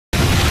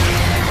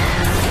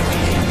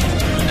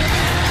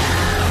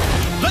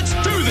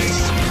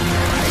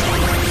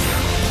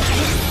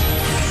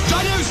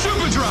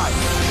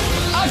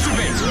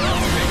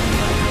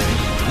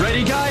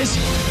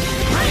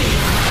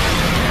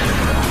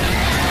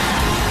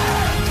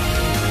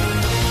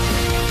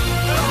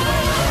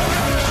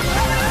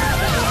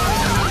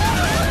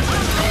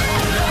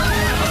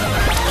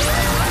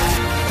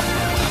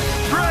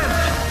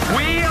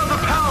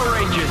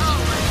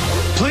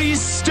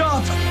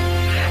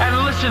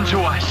listen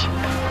to us.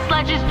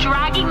 Sludge is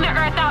dragging the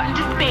Earth out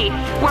into space,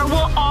 where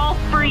we'll all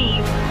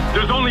freeze.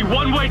 There's only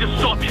one way to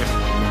stop him.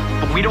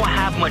 But we don't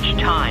have much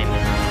time.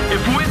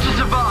 If we're to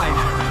survive,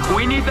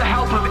 we need the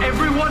help of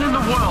everyone in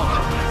the world.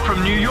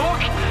 From New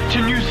York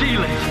to New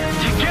Zealand.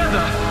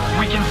 Together,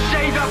 we can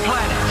save our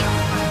planet.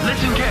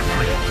 Listen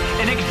carefully.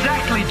 In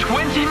exactly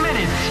 20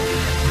 minutes,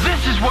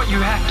 this is what you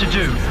have to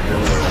do.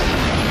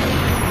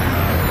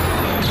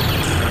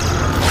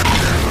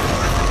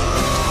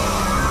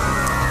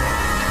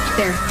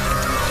 There.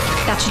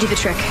 That should do the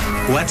trick.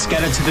 Let's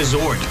get it to the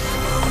Zord.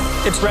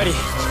 It's ready.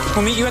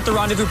 We'll meet you at the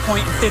rendezvous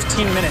point in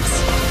 15 minutes.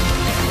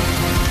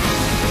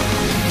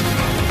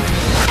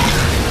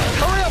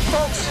 Hurry up,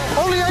 folks!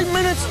 Only 8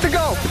 minutes to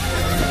go!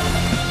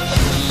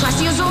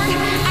 Plesiozord,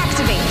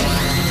 activate.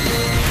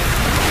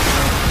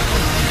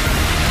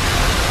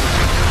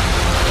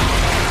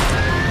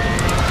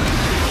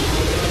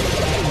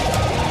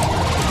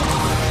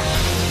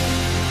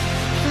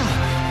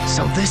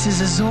 So this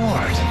is a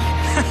Zord.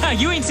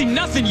 You ain't seen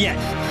nothing yet.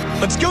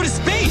 Let's go to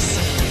space!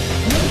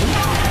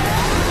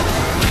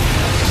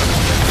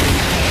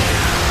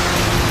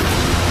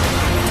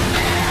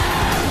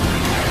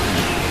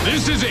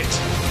 This is it.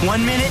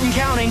 1 minute and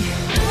counting.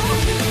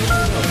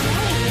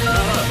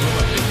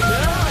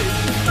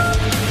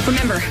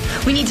 Remember,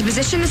 we need to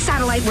position the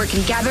satellite where it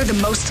can gather the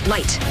most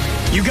light.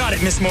 You got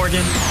it, Miss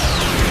Morgan.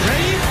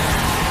 Ready?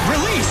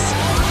 Release!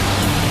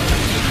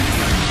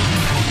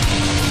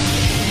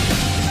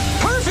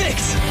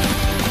 Perfect!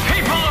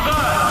 People of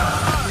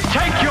Earth,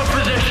 take your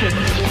positions.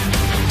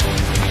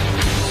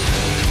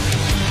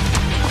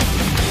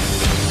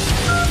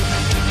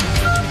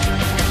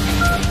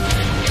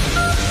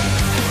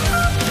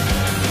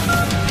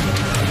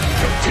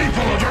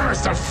 People of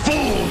Earth are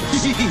fools!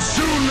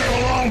 Soon they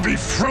will all be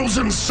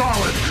frozen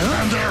solid,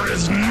 and there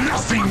is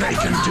nothing they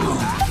can do.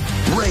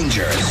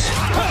 Rangers,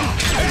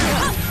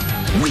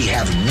 we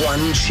have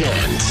one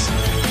chance.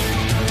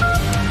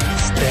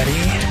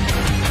 Steady.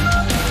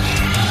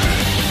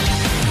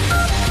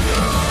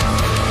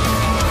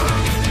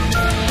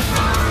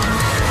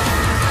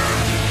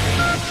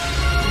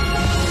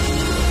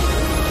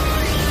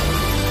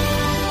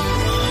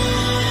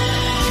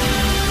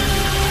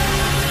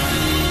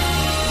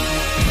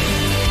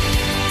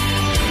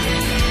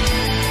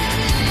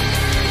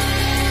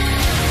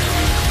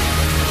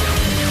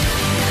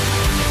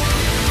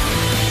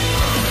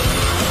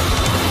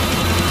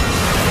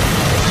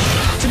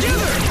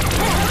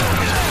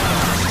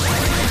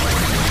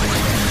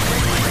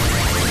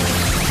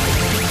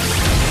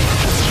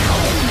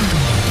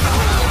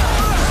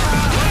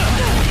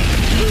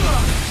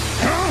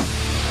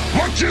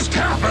 What just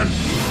happened?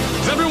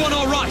 Is everyone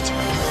all right?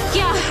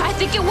 Yeah, I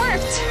think it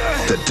worked.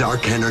 The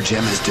Dark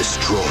Energem is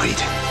destroyed.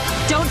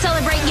 Don't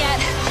celebrate yet.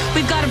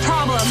 We've got a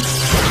problem.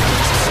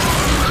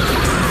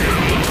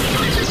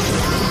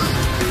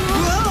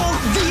 Whoa!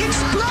 The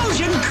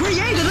explosion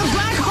created a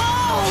black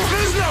hole!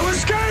 There's no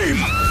escape!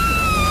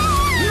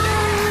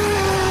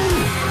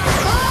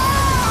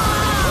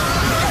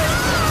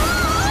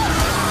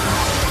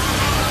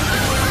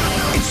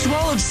 It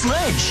swallowed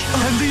Sledge!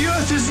 And the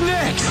Earth is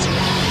next.